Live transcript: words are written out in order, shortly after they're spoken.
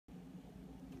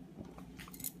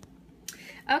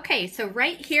Okay, so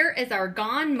right here is our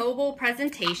Gone Mobile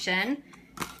presentation,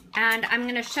 and I'm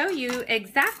going to show you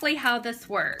exactly how this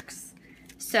works.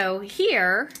 So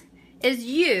here is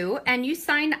you, and you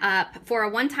sign up for a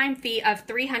one-time fee of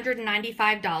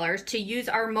 $395 to use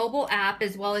our mobile app,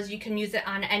 as well as you can use it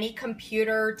on any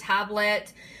computer,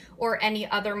 tablet, or any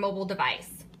other mobile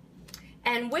device.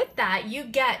 And with that, you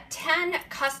get 10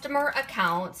 customer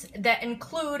accounts that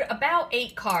include about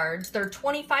 8 cards. They're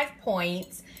 25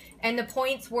 points, and the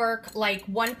points work like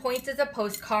 1 point is a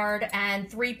postcard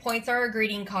and 3 points are a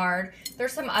greeting card.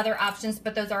 There's some other options,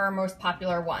 but those are our most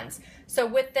popular ones. So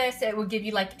with this, it will give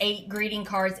you like 8 greeting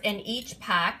cards in each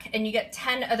pack, and you get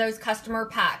 10 of those customer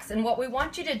packs. And what we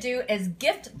want you to do is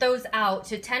gift those out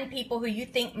to 10 people who you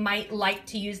think might like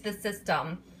to use the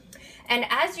system. And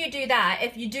as you do that,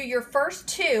 if you do your first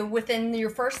 2 within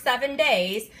your first 7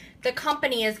 days, the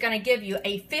company is going to give you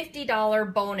a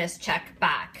 $50 bonus check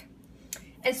back.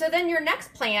 And so then your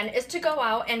next plan is to go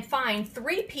out and find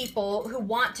 3 people who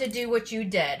want to do what you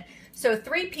did. So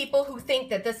 3 people who think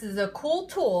that this is a cool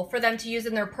tool for them to use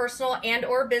in their personal and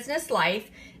or business life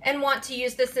and want to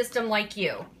use the system like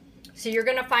you. So you're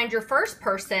going to find your first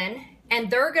person,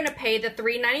 and they're going to pay the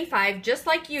 $395 just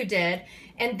like you did,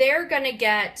 and they're going to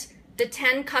get the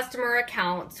 10 customer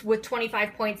accounts with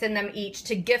 25 points in them each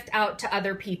to gift out to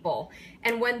other people.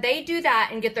 And when they do that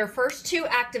and get their first 2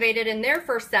 activated in their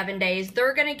first 7 days,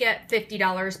 they're going to get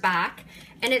 $50 back,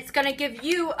 and it's going to give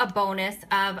you a bonus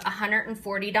of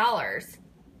 $140.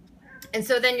 And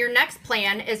so then your next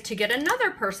plan is to get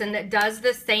another person that does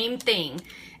the same thing.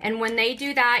 And when they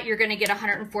do that, you're going to get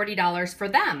 $140 for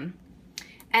them.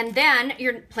 And then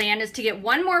your plan is to get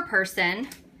one more person,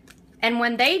 and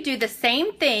when they do the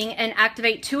same thing and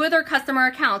activate 2 of their customer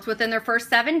accounts within their first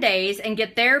 7 days and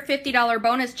get their $50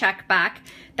 bonus check back,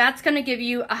 that's going to give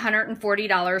you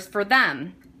 $140 for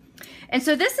them. And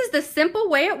so this is the simple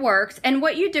way it works. And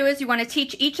what you do is you want to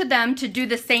teach each of them to do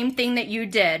the same thing that you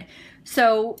did.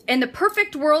 So in the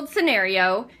perfect world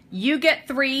scenario, you get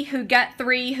 3 who get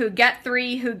 3 who get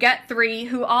 3 who get 3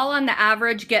 who all on the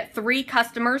average get 3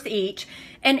 customers each.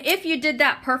 And if you did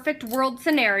that perfect world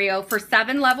scenario for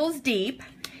 7 levels deep,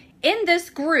 in this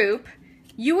group,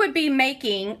 you would be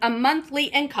making a monthly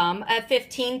income of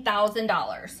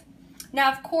 $15,000.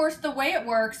 Now, of course, the way it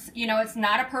works, you know, it's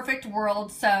not a perfect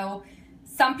world, so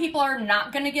some people are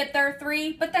not going to get their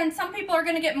 3, but then some people are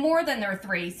going to get more than their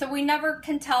 3. So we never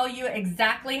can tell you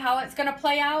exactly how it's going to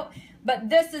play out, but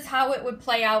this is how it would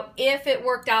play out if it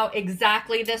worked out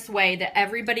exactly this way, that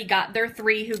everybody got their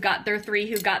 3 who got their 3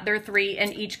 who got their 3,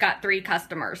 and each got 3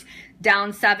 customers.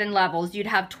 Down 7 levels, you'd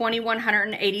have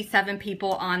 2,187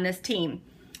 people on this team.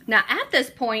 Now at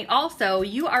this point also,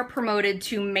 you are promoted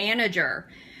to manager.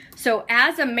 So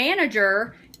as a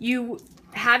manager, you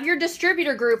have your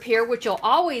distributor group here, which you'll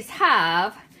always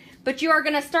have, but you are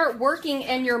going to start working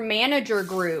in your manager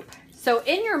group. So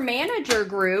in your manager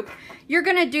group, you're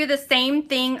going to do the same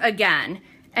thing again,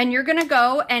 and you're going to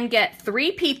go and get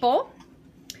 3 people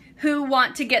who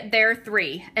want to get their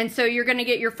 3. And so you're going to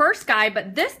get your first guy,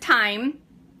 but this time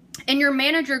in your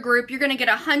manager group, you're going to get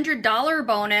a $100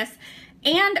 bonus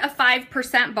and a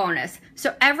 5% bonus.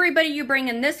 So everybody you bring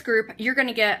in this group, you're going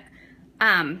to get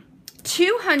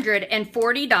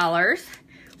 $240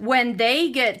 when they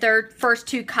get their first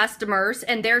 2 customers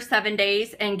in their 7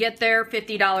 days and get their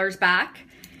 $50 back.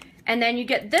 And then you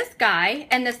get this guy,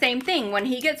 and the same thing. When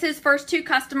he gets his first 2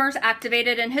 customers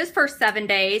activated in his first 7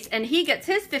 days and he gets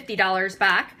his $50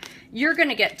 back, you're going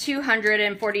to get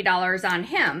 $240 on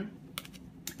him.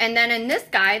 And then in this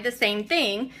guy, the same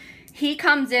thing. He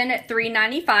comes in at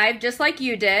 $395 just like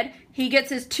you did. He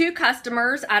gets his 2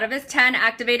 customers out of his 10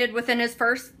 activated within his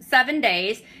first 7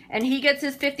 days, and he gets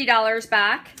his $50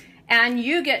 back, and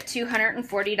you get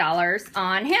 $240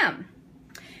 on him.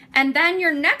 And then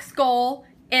your next goal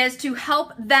is to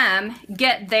help them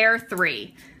get their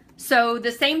 3. So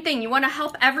the same thing, you want to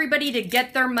help everybody to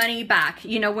get their money back.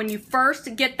 You know, when you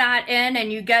first get that in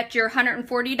and you get your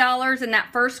 $140 in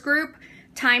that first group,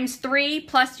 times 3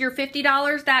 plus your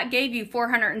 $50, that gave you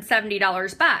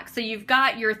 $470 back. So you've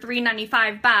got your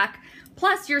 $395 back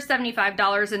plus your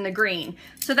 $75 in the green.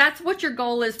 So that's what your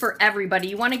goal is for everybody.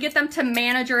 You want to get them to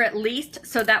manager at least,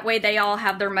 so that way they all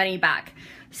have their money back.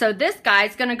 So this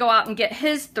guy's going to go out and get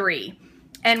his 3.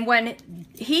 And when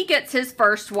he gets his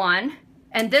first one,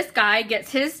 and this guy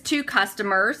gets his 2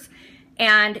 customers,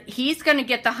 and he's going to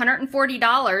get the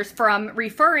 $140 from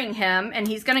referring him, and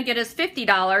he's going to get his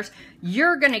 $50,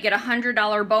 you're going to get a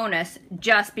 $100 bonus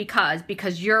just because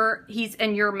he's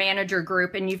in your manager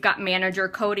group and you've got manager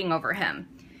coding over him.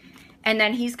 And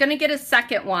then he's going to get a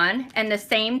second one, and the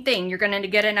same thing, you're going to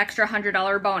get an extra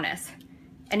 $100 bonus.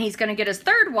 and he's going to get his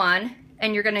third one,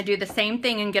 and you're going to do the same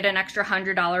thing and get an extra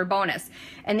 $100 bonus.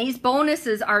 And these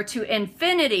bonuses are to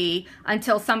infinity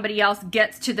until somebody else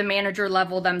gets to the manager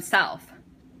level themselves.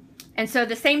 And so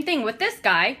the same thing with this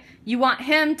guy, you want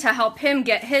him to help him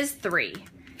get his 3.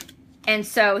 And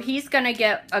so he's going to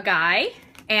get a guy,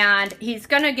 and he's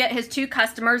going to get his 2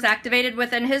 customers activated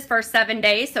within his first 7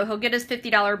 days, so he'll get his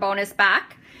 $50 bonus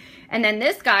back. And then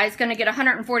this guy is going to get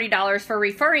 $140 for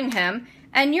referring him,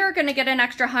 and you're going to get an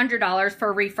extra $100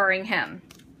 for referring him.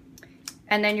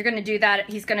 And then you're going to do that,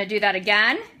 he's going to do that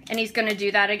again, and he's going to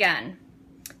do that again.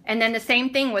 And then the same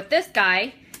thing with this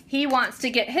guy, he wants to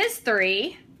get his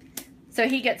 3, so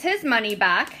he gets his money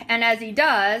back, and as he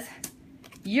does,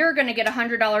 you're going to get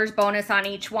 $100 bonus on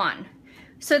each one.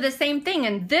 So the same thing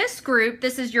in this group,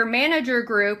 this is your manager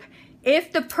group.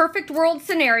 If the perfect world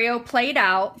scenario played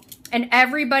out and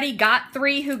everybody got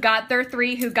 3 who got their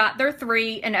 3 who got their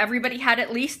 3, and everybody had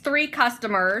at least 3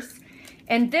 customers,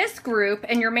 in this group,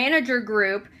 in your manager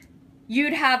group,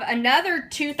 you'd have another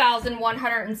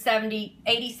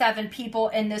 2,187 people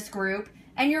in this group,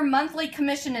 and your monthly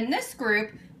commission in this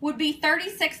group would be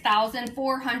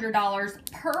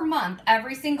 $36,400 per month,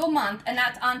 every single month, and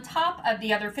that's on top of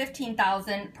the other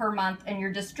 $15,000 per month in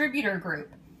your distributor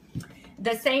group.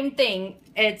 The same thing,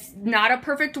 it's not a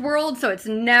perfect world, so it's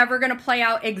never gonna play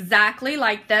out exactly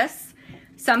like this.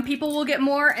 Some people will get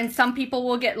more and some people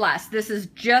will get less. This is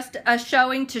just a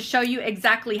showing to show you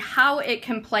exactly how it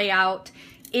can play out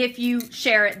if you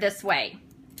share it this way.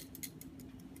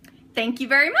 Thank you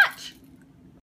very much.